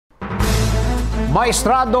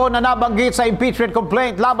Maestrado na nabanggit sa impeachment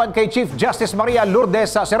complaint laban kay Chief Justice Maria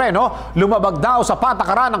Lourdes Sereno, lumabag daw sa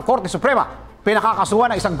patakaran ng Korte Suprema.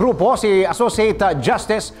 Pinakakasuhan ng isang grupo si Associate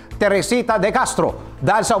Justice Teresita de Castro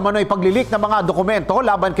dahil sa umano'y paglilik ng mga dokumento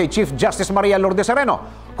laban kay Chief Justice Maria Lourdes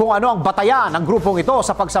Sereno. Kung ano ang batayan ng grupong ito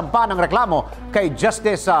sa pagsampa ng reklamo kay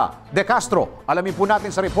Justice de Castro. Alamin po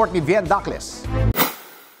natin sa report ni Vien Dacles.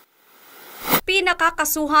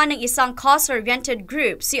 Pinakakasuhan ng isang cause-oriented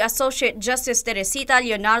group si Associate Justice Teresita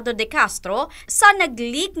Leonardo de Castro sa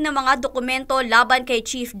nag-leak ng mga dokumento laban kay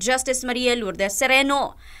Chief Justice Maria Lourdes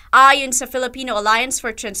Sereno. Ayon sa Filipino Alliance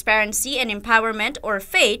for Transparency and Empowerment or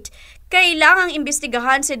FATE, kailangang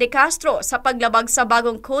imbestigahan si de Castro sa paglabag sa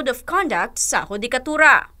bagong Code of Conduct sa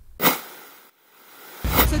hudikatura.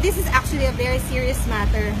 So this is actually a very serious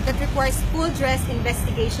matter that requires full-dress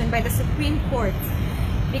investigation by the Supreme Court,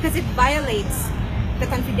 because it violates the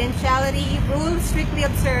confidentiality rules strictly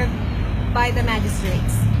observed by the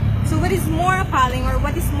magistrates. So what is more appalling or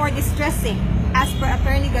what is more distressing, as per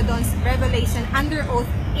Attorney Gadon's revelation under oath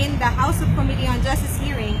in the House of Committee on Justice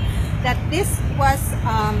hearing, that this was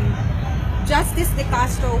Justice de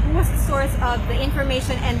Castro who was the source of the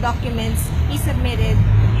information and documents he submitted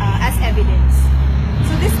as evidence.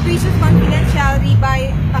 So this breach of confidentiality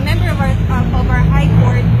by a member of our High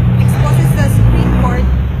Court exposes the Supreme Court,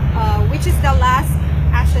 which is the last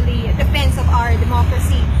defense of our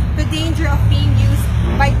democracy, to danger of being used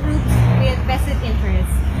by groups with vested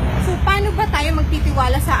interests. So paano ba tayo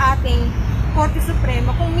magtitiwala sa ating Korte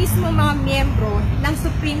Suprema kung mismo mga miyembro ng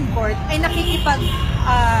Supreme Court ay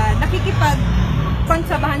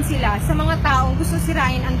nakikipag-kontrabahan sila sa mga taong gusto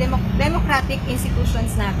sirain ang democratic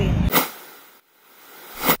institutions natin?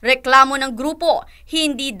 Reklamo ng grupo,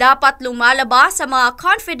 hindi dapat lumalabas sa mga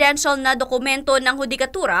confidential na dokumento ng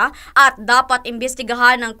hudikatura at dapat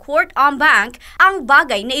imbestigahan ng Court en Banc ang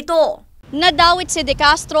bagay na ito. Nadawit si De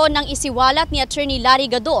Castro nang isiwalat ni Attorney Larry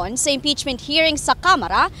Gadon sa impeachment hearing sa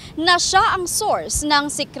Kamara na siya ang source ng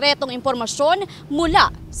sikretong impormasyon mula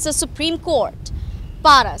sa Supreme Court.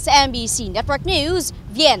 Para sa MBC Network News,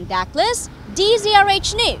 Vien Dacles,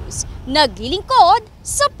 DZRH News, naglilingkod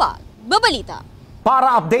sa pagbabalita.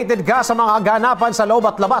 Para updated ka sa mga ganapan sa loob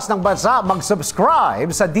at labas ng bansa,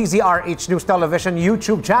 mag-subscribe sa DZRH News Television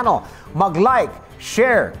YouTube channel. Mag-like,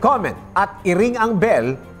 share, comment at i-ring ang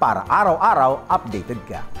bell para araw-araw updated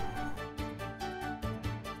ka.